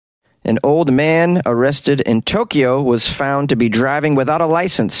An old man arrested in Tokyo was found to be driving without a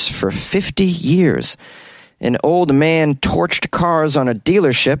license for 50 years. An old man torched cars on a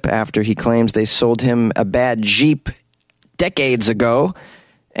dealership after he claims they sold him a bad Jeep decades ago.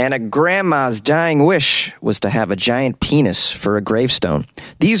 And a grandma's dying wish was to have a giant penis for a gravestone.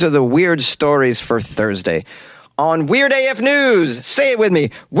 These are the weird stories for Thursday. On Weird AF News, say it with me,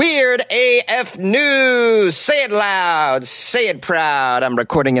 Weird AF News. Say it loud, say it proud. I'm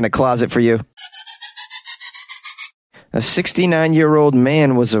recording in a closet for you. A 69-year-old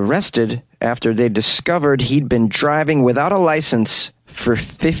man was arrested after they discovered he'd been driving without a license for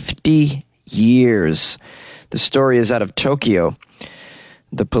 50 years. The story is out of Tokyo.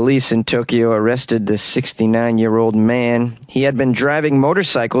 The police in Tokyo arrested the 69-year-old man. He had been driving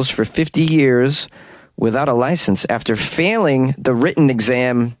motorcycles for 50 years without a license after failing the written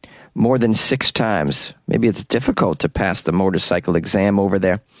exam more than 6 times. Maybe it's difficult to pass the motorcycle exam over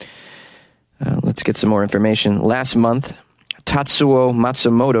there. Let's get some more information. Last month, Tatsuo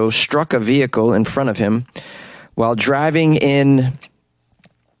Matsumoto struck a vehicle in front of him while driving in...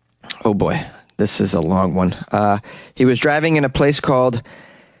 Oh boy, this is a long one. He was driving in a place called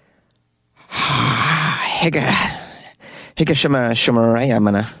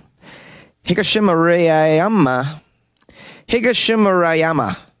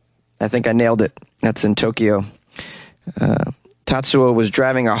Higashimarayama. I think I nailed it. That's in Tokyo. Tatsuo was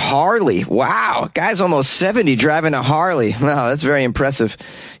driving a Harley. Wow, guy's almost 70 driving a Harley. Wow, that's very impressive.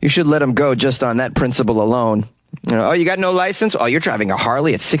 You should let him go just on that principle alone. You know, oh, you got no license? Oh, you're driving a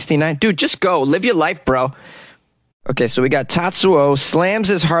Harley at 69? Dude, just go. Live your life, bro. Okay, so we got Tatsuo slams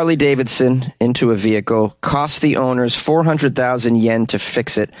his Harley Davidson into a vehicle, cost the owners 400,000 yen to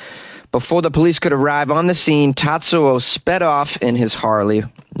fix it. Before the police could arrive on the scene, Tatsuo sped off in his Harley.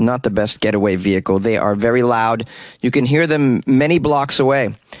 Not the best getaway vehicle. They are very loud. You can hear them many blocks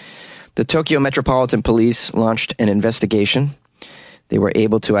away. The Tokyo Metropolitan Police launched an investigation. They were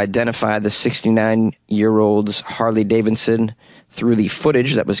able to identify the 69-year-old's Harley Davidson through the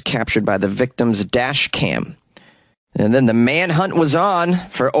footage that was captured by the victim's dash cam. And then the manhunt was on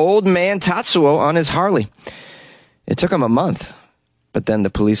for old man Tatsuo on his Harley. It took him a month, but then the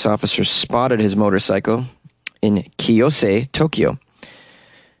police officer spotted his motorcycle in Kiyose, Tokyo.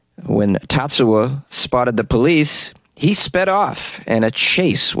 When Tatsuo spotted the police, he sped off, and a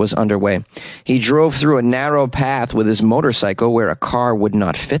chase was underway. He drove through a narrow path with his motorcycle where a car would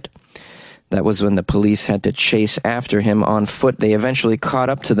not fit. That was when the police had to chase after him on foot. They eventually caught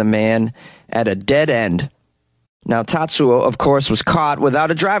up to the man at a dead end. Now, Tatsuo, of course, was caught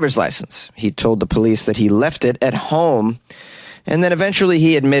without a driver's license. He told the police that he left it at home, and then eventually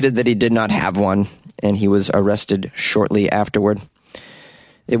he admitted that he did not have one, and he was arrested shortly afterward.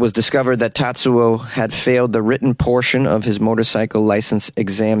 It was discovered that Tatsuo had failed the written portion of his motorcycle license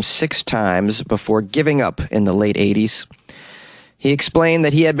exam 6 times before giving up in the late 80s. He explained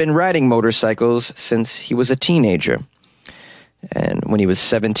that he had been riding motorcycles since he was a teenager. And when he was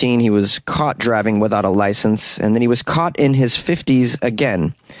 17, he was caught driving without a license, and then he was caught in his 50s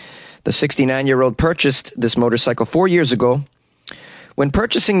again. The 69-year-old purchased this motorcycle 4 years ago. When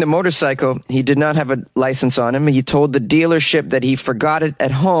purchasing the motorcycle, he did not have a license on him. He told the dealership that he forgot it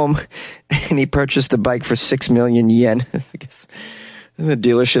at home, and he purchased the bike for 6 million yen. I guess the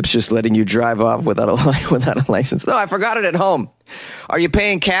dealership's just letting you drive off without a license. Oh, I forgot it at home. Are you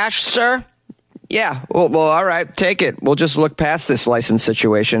paying cash, sir? Yeah, well, all right, take it. We'll just look past this license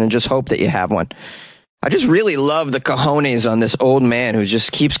situation and just hope that you have one. I just really love the cojones on this old man who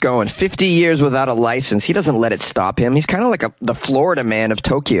just keeps going. 50 years without a license. He doesn't let it stop him. He's kind of like the Florida man of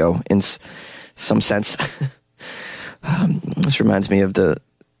Tokyo in some sense. This reminds me of the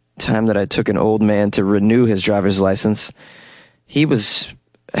time that I took an old man to renew his driver's license. He was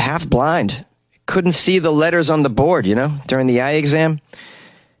half blind. Couldn't see the letters on the board, during the eye exam.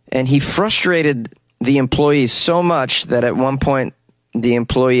 And he frustrated the employees so much that at one point, the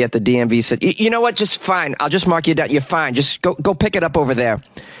employee at the DMV said, you know what, just fine. I'll just mark you down. You're fine. Just go pick it up over there.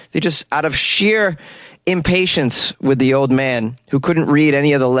 They just, out of sheer impatience with the old man who couldn't read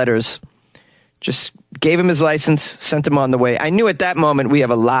any of the letters, just gave him his license, sent him on the way. I knew at that moment we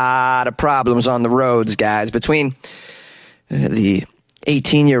have a lot of problems on the roads, guys, between the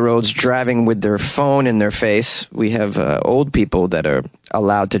 18-year-olds driving with their phone in their face. We have old people that are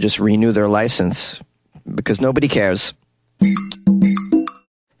allowed to just renew their license because nobody cares.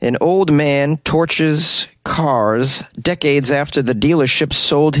 An old man torches cars decades after the dealership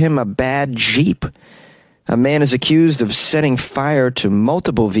sold him a bad Jeep. A man is accused of setting fire to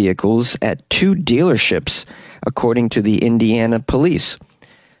multiple vehicles at 2 dealerships, according to the Indiana police.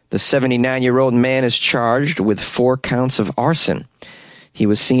 The 79-year-old man is charged with 4 counts of arson. He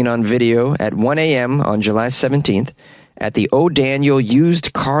was seen on video at 1 a.m. on July 17th at the O'Daniel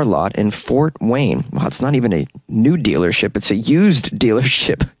used car lot in Fort Wayne. Well, it's not even a new dealership. It's a used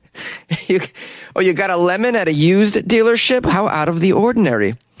dealership. You got a lemon at a used dealership? How out of the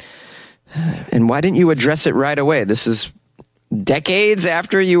ordinary. And why didn't you address it right away? This is decades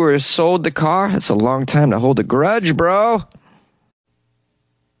after you were sold the car. That's a long time to hold a grudge, bro.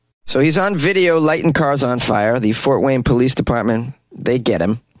 So he's on video lighting cars on fire. The Fort Wayne Police Department, they get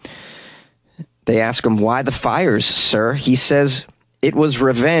him. They ask him, why the fires, sir? He says it was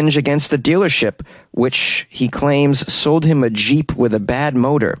revenge against the dealership, which he claims sold him a Jeep with a bad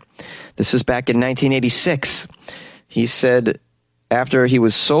motor. This is back in 1986. He said after he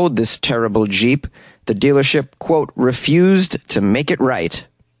was sold this terrible Jeep, the dealership, quote, refused to make it right.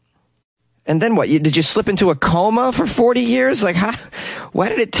 And then what? Did you slip into a coma for 40 years? Like, why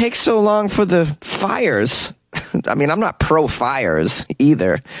did it take so long for the fires? I mean, I'm not pro-fires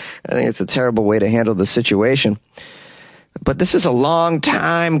either. I think it's a terrible way to handle the situation. But this is a long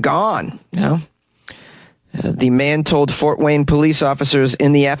time gone, you know? The man told Fort Wayne police officers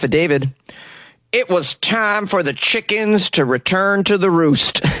in the affidavit, it was time for the chickens to return to the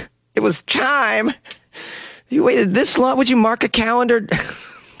roost. It was time. You waited this long? Would you mark a calendar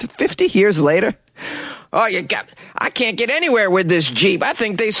 50 years later? Oh, I can't get anywhere with this Jeep. I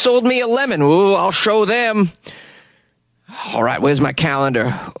think they sold me a lemon. Ooh, I'll show them. All right, where's my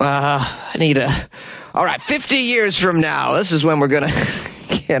calendar? All right, 50 years from now, this is when we're going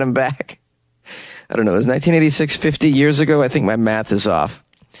to get him back. I don't know, is 1986 50 years ago? I think my math is off.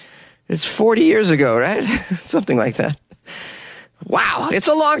 It's 40 years ago, right? Something like that. Wow, it's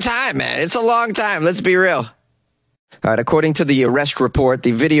a long time, man. It's a long time. Let's be real. All right, according to the arrest report,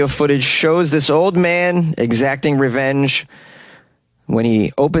 the video footage shows this old man exacting revenge when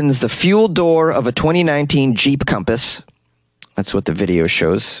he opens the fuel door of a 2019 Jeep Compass. That's what the video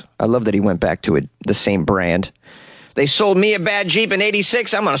shows. I love that he went back to the same brand. They sold me a bad Jeep in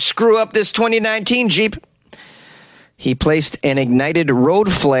 86. I'm going to screw up this 2019 Jeep. He placed an ignited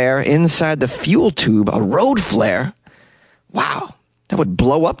road flare inside the fuel tube. A road flare? Wow. That would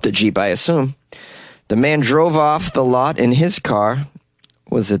blow up the Jeep, I assume. The man drove off the lot in his car.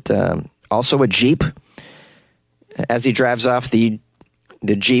 Was it also a Jeep? As he drives off, the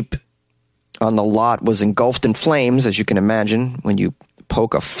Jeep on the lot was engulfed in flames, as you can imagine, when you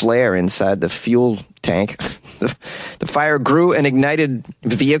poke a flare inside the fuel tank. The fire grew and ignited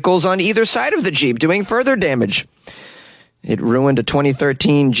vehicles on either side of the Jeep, doing further damage. It ruined a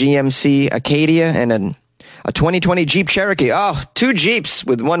 2013 GMC Acadia and a 2020 Jeep Cherokee. Oh, 2 Jeeps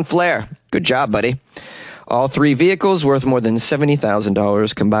with 1 flare. Good job, buddy. All 3 vehicles, worth more than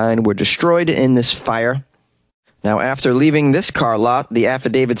 $70,000 combined, were destroyed in this fire. Now, after leaving this car lot, the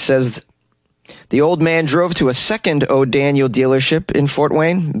affidavit says the old man drove to a second O'Daniel dealership in Fort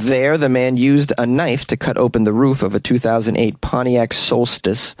Wayne. There, the man used a knife to cut open the roof of a 2008 Pontiac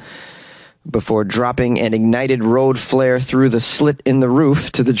Solstice before dropping an ignited road flare through the slit in the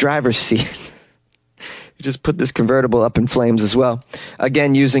roof to the driver's seat. He just put this convertible up in flames as well.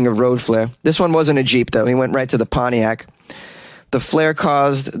 Again, using a road flare. This one wasn't a Jeep, though. He went right to the Pontiac. The flare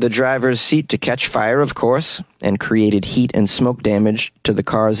caused the driver's seat to catch fire, of course, and created heat and smoke damage to the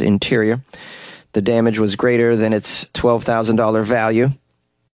car's interior. The damage was greater than its $12,000 value.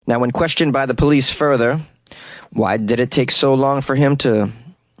 Now, when questioned by the police further, why did it take so long for him to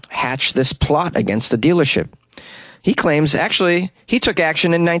hatch this plot against the dealership? He claims, actually, he took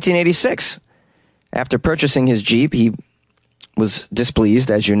action in 1986. After purchasing his Jeep, he was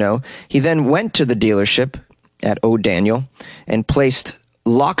displeased, as you know. He then went to the dealership at O'Daniel and placed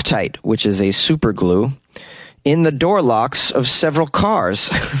Loctite, which is a super glue, in the door locks of several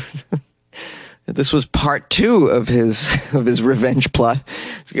cars. This was part 2 of his revenge plot.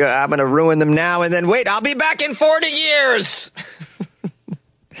 I'm going to ruin them now, and then wait, I'll be back in 40 years.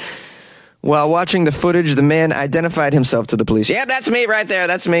 While watching the footage, the man identified himself to the police. Yeah, that's me right there.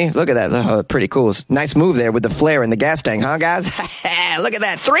 That's me. Look at that. Oh, pretty cool. Nice move there with the flare in the gas tank, huh, guys? Look at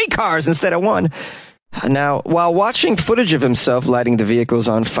that. 3 cars instead of 1. Now, while watching footage of himself lighting the vehicles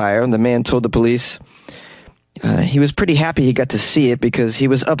on fire, the man told the police he was pretty happy he got to see it because he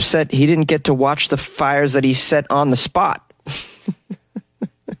was upset he didn't get to watch the fires that he set on the spot.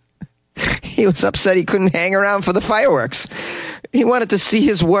 He was upset he couldn't hang around for the fireworks. He wanted to see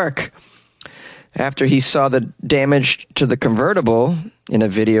his work. After he saw the damage to the convertible in a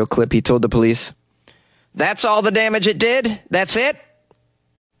video clip, he told the police, "That's all the damage it did? That's it?"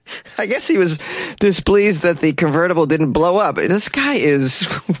 I guess he was displeased that the convertible didn't blow up. This guy is,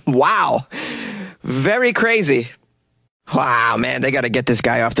 wow, very crazy. Wow, man, they got to get this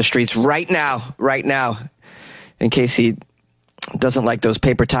guy off the streets right now, in case he doesn't like those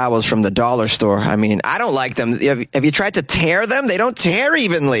paper towels from the dollar store. I mean, I don't like them. Have you tried to tear them? They don't tear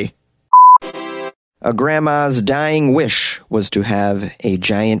evenly. A grandma's dying wish was to have a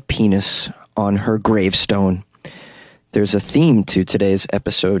giant penis on her gravestone. There's a theme to today's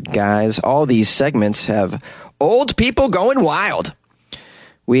episode, guys. All these segments have old people going wild.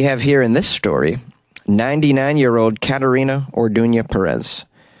 We have here in this story 99-year-old Caterina Orduña Perez.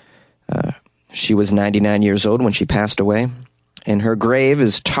 She was 99 years old when she passed away, and her grave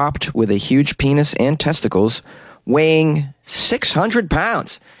is topped with a huge penis and testicles weighing 600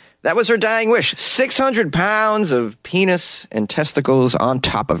 pounds. That was her dying wish. 600 pounds of penis and testicles on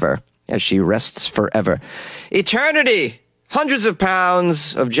top of her as she rests forever. Eternity! Hundreds of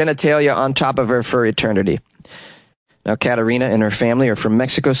pounds of genitalia on top of her for eternity. Now, Caterina and her family are from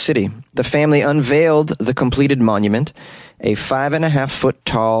Mexico City. The family unveiled the completed monument, a 5.5-foot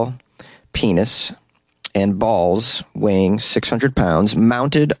tall penis and balls weighing 600 pounds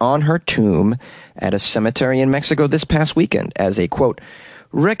mounted on her tomb at a cemetery in Mexico this past weekend as a, quote,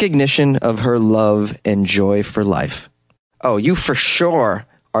 recognition of her love and joy for life. Oh, you for sure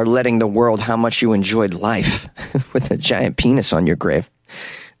are letting the world how much you enjoyed life with a giant penis on your grave.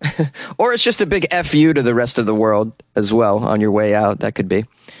 Or it's just a big F you to the rest of the world as well on your way out. That could be.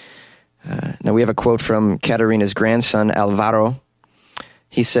 Now we have a quote from Caterina's grandson, Alvaro.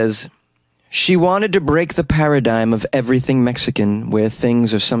 He says, she wanted to break the paradigm of everything Mexican, where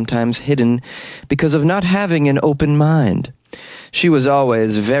things are sometimes hidden because of not having an open mind. She was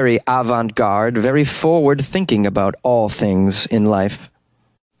always very avant-garde, very forward-thinking about all things in life.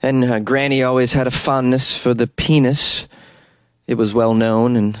 And Granny always had a fondness for the penis. It was well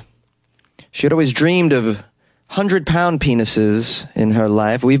known, and she had always dreamed of 100-pound penises in her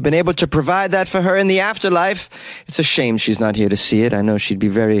life. We've been able to provide that for her in the afterlife. It's a shame she's not here to see it. I know she'd be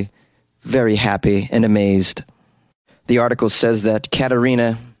very, very happy and amazed. The article says that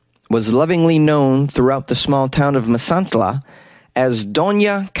Caterina was lovingly known throughout the small town of Mazantla as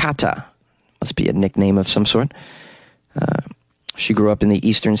Doña Cata. Must be a nickname of some sort. She grew up in the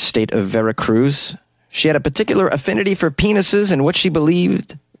eastern state of Veracruz. She had a particular affinity for penises and what she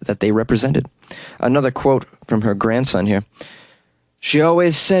believed that they represented. Another quote from her grandson here. She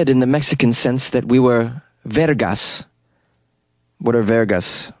always said in the Mexican sense that we were vergas. What are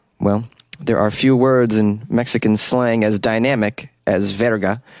vergas? Well, there are few words in Mexican slang as dynamic as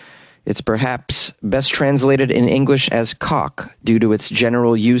verga. It's perhaps best translated in English as cock due to its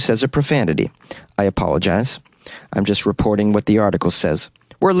general use as a profanity. I apologize. I'm just reporting what the article says.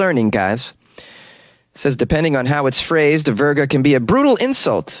 We're learning, guys. It says, depending on how it's phrased, a verga can be a brutal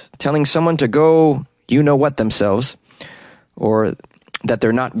insult, telling someone to go you-know-what themselves, or that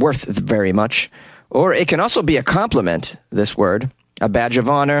they're not worth very much. Or it can also be a compliment, this word, a badge of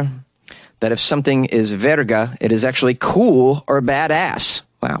honor, that if something is verga, it is actually cool or badass.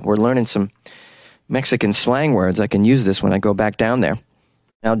 Wow, we're learning some Mexican slang words. I can use this when I go back down there.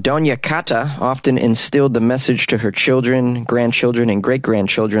 Now, Doña Cata often instilled the message to her children, grandchildren, and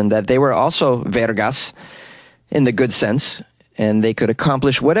great-grandchildren that they were also vergas in the good sense, and they could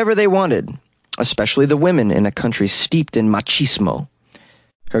accomplish whatever they wanted, especially the women in a country steeped in machismo.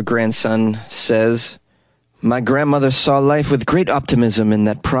 Her grandson says, my grandmother saw life with great optimism and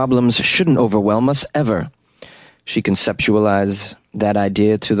that problems shouldn't overwhelm us ever. She conceptualized that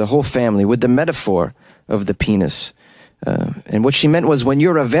idea to the whole family with the metaphor of the penis. And what she meant was when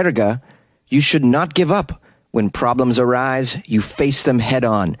you're a verga, you should not give up. When problems arise, you face them head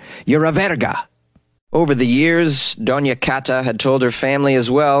on. You're a verga. Over the years, Doña Cata had told her family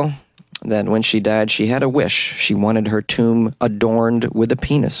as well that when she died, she had a wish. She wanted her tomb adorned with a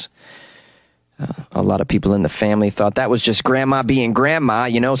penis. A lot of people in the family thought that was just grandma being grandma,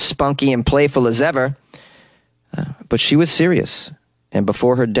 spunky and playful as ever. But she was serious. And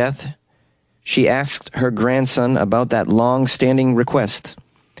before her death, she asked her grandson about that long-standing request.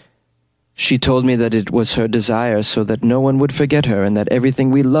 She told me that it was her desire so that no one would forget her and that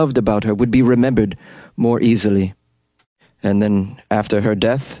everything we loved about her would be remembered more easily. And then, after her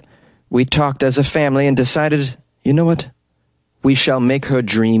death, we talked as a family and decided, you know what? We shall make her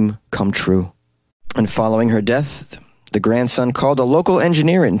dream come true. And following her death, the grandson called a local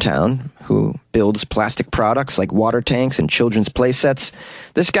engineer in town who builds plastic products like water tanks and children's play sets.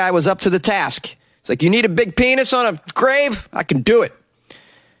 This guy was up to the task. It's like, you need a big penis on a grave? I can do it.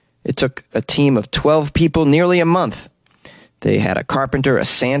 It took a team of 12 people nearly a month. They had a carpenter, a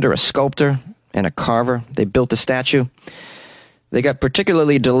sander, a sculptor, and a carver. They built the statue. They got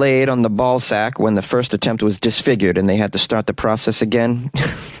particularly delayed on the ball sack when the first attempt was disfigured and they had to start the process again.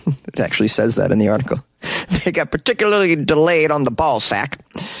 It actually says that in the article. They got particularly delayed on the ball sack.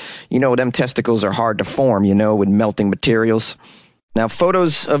 You know, them testicles are hard to form, with melting materials. Now,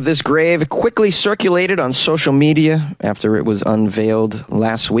 photos of this grave quickly circulated on social media after it was unveiled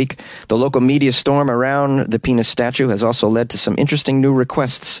last week. The local media storm around the penis statue has also led to some interesting new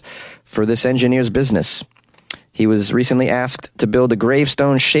requests for this engineer's business. He was recently asked to build a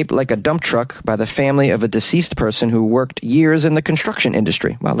gravestone shaped like a dump truck by the family of a deceased person who worked years in the construction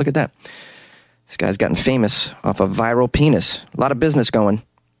industry. Wow, look at that. This guy's gotten famous off a viral penis. A lot of business going.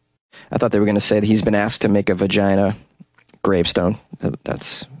 I thought they were going to say that he's been asked to make a vagina gravestone.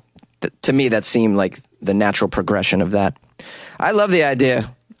 To me, that seemed like the natural progression of that. I love the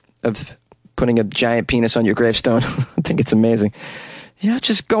idea of putting a giant penis on your gravestone. I think it's amazing.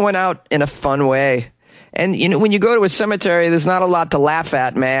 Just going out in a fun way. And, when you go to a cemetery, there's not a lot to laugh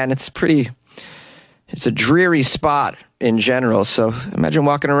at, man. It's a dreary spot in general. So imagine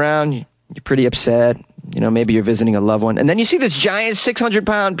walking around, you're pretty upset. Maybe you're visiting a loved one. And then you see this giant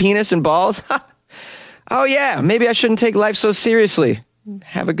 600-pound penis and balls. Oh, yeah, maybe I shouldn't take life so seriously.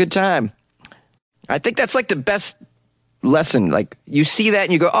 Have a good time. I think that's like the best lesson. Like, you see that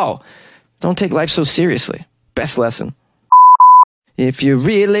and you go, oh, don't take life so seriously. Best lesson. If you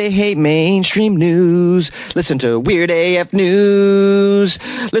really hate mainstream news, listen to Weird AF News.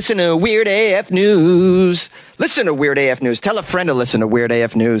 Listen to Weird AF News. Listen to Weird AF News. Tell a friend to listen to Weird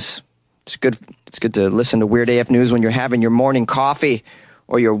AF News. It's good to listen to Weird AF News when you're having your morning coffee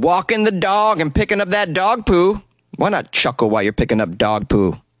or you're walking the dog and picking up that dog poo. Why not chuckle while you're picking up dog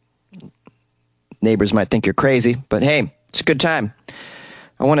poo? Neighbors might think you're crazy, but hey, it's a good time.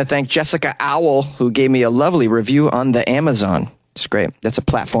 I want to thank Jessica Owl, who gave me a lovely review on the Amazon. It's great. That's a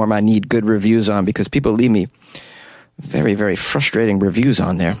platform I need good reviews on because people leave me very, very frustrating reviews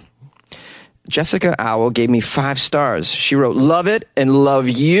on there. Jessica Owl gave me 5 stars. She wrote, love it and love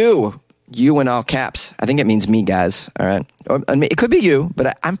you. You in all caps. I think it means me, guys. All right. It could be you,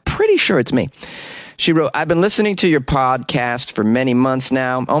 but I'm pretty sure it's me. She wrote, I've been listening to your podcast for many months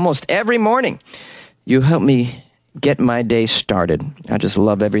now, almost every morning. You help me get my day started. I just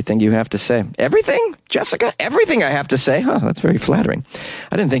love everything you have to say. Everything? Jessica, everything I have to say? Oh, that's very flattering.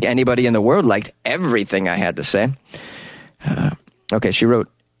 I didn't think anybody in the world liked everything I had to say. Okay, she wrote,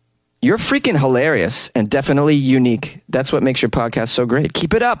 you're freaking hilarious and definitely unique. That's what makes your podcast so great.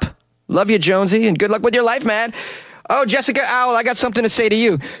 Keep it up. Love you, Jonesy, and good luck with your life, man. Oh, Jessica Owl, I got something to say to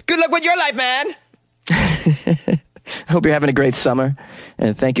you. Good luck with your life, man. I hope you're having a great summer,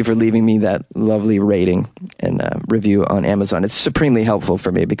 and thank you for leaving me that lovely rating and review on Amazon. It's supremely helpful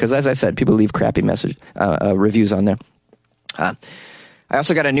for me because, as I said, people leave crappy reviews on there. I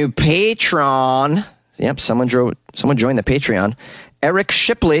also got a new patron. Yep, someone joined the Patreon. Eric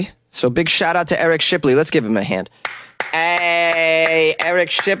Shipley. So big shout out to Eric Shipley. Let's give him a hand. Hey,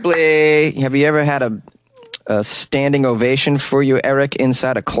 Eric Shipley. Have you ever had a standing ovation for you, Eric,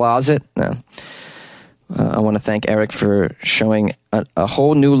 inside a closet? No. I want to thank Eric for showing a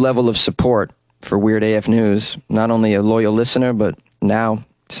whole new level of support for Weird AF News. Not only a loyal listener, but now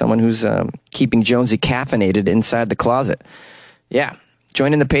someone who's keeping Jonesy caffeinated inside the closet. Yeah,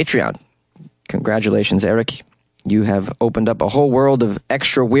 join in the Patreon. Congratulations, Eric. You have opened up a whole world of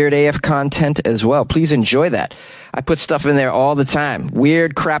extra Weird AF content as well. Please enjoy that. I put stuff in there all the time.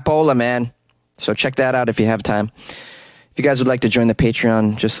 Weird crapola, man. So check that out if you have time. If you guys would like to join the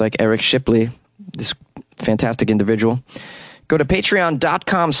Patreon, just like Eric Shipley, this fantastic individual, go to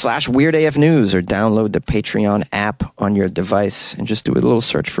patreon.com/WeirdAFnews or download the Patreon app on your device and just do a little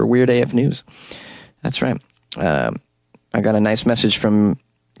search for Weird AF News. That's right. I got a nice message from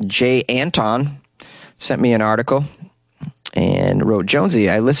Jay Anton. Sent me an article and wrote, Jonesy,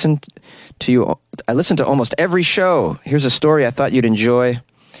 I listened to almost every show. Here's a story I thought you'd enjoy.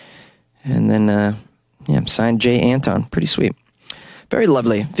 And then, signed Jay Anton. Pretty sweet. Very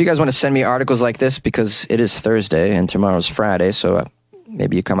lovely. If you guys want to send me articles like this, because it is Thursday and tomorrow's Friday, so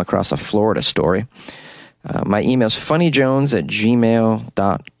maybe you come across a Florida story. My email is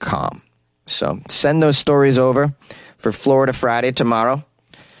funnyjones@gmail.com. So send those stories over for Florida Friday tomorrow.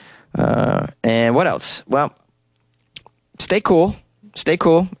 And what else? Well, stay cool,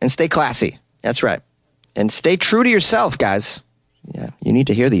 and stay classy. That's right. And stay true to yourself, guys. Yeah, you need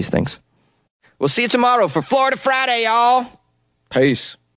to hear these things. We'll see you tomorrow for Florida Friday, y'all. Peace.